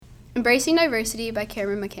Embracing Diversity by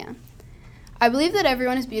Cameron McCann. I believe that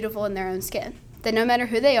everyone is beautiful in their own skin, that no matter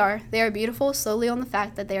who they are beautiful solely on the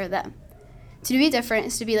fact that they are them. To be different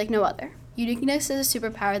is to be like no other. Uniqueness is a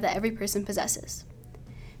superpower that every person possesses.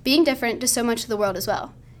 Being different does so much to the world as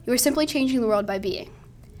well. You are simply changing the world by being.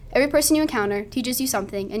 Every person you encounter teaches you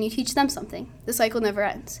something, and you teach them something. The cycle never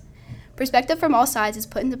ends. Perspective from all sides is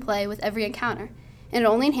put into play with every encounter, and it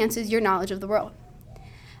only enhances your knowledge of the world.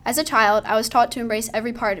 As a child, I was taught to embrace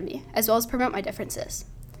every part of me, as well as promote my differences.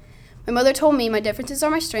 My mother told me my differences are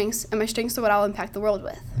my strengths, and my strengths are what I'll impact the world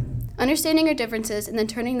with. Understanding your differences and then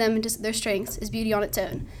turning them into their strengths is beauty on its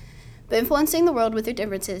own, but influencing the world with your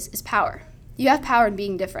differences is power. You have power in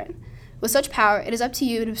being different. With such power, it is up to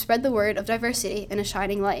you to spread the word of diversity in a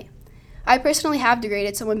shining light. I personally have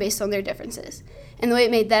degraded someone based on their differences, and the way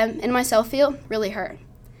it made them and myself feel really hurt.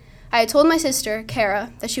 I had told my sister,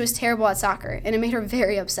 Kara, that she was terrible at soccer, and it made her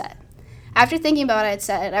very upset. After thinking about what I had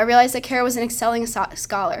said, I realized that Kara was an excelling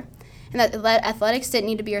scholar, and that athletics didn't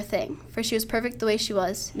need to be her thing, for she was perfect the way she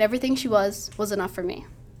was, and everything she was enough for me.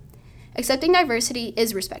 Accepting diversity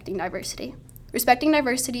is respecting diversity. Respecting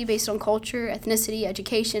diversity based on culture, ethnicity,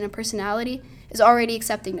 education, and personality is already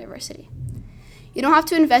accepting diversity. You don't have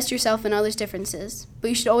to invest yourself in others' differences, but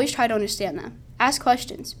you should always try to understand them. Ask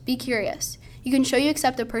questions. Be curious. You can show you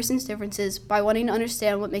accept a person's differences by wanting to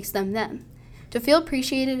understand what makes them them. To feel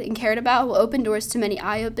appreciated and cared about will open doors to many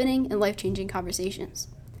eye-opening and life-changing conversations.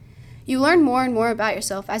 You learn more and more about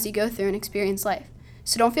yourself as you go through and experience life,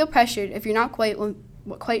 so don't feel pressured if you're not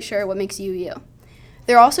quite sure what makes you you.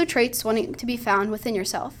 There are also traits wanting to be found within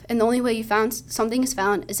yourself, and the only way you found something is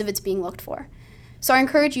found is if it's being looked for. So I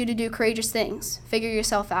encourage you to do courageous things. Figure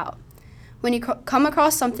yourself out. When you come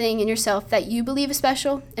across something in yourself that you believe is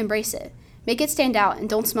special, embrace it. Make it stand out and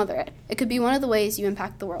don't smother it. It could be one of the ways you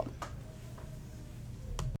impact the world.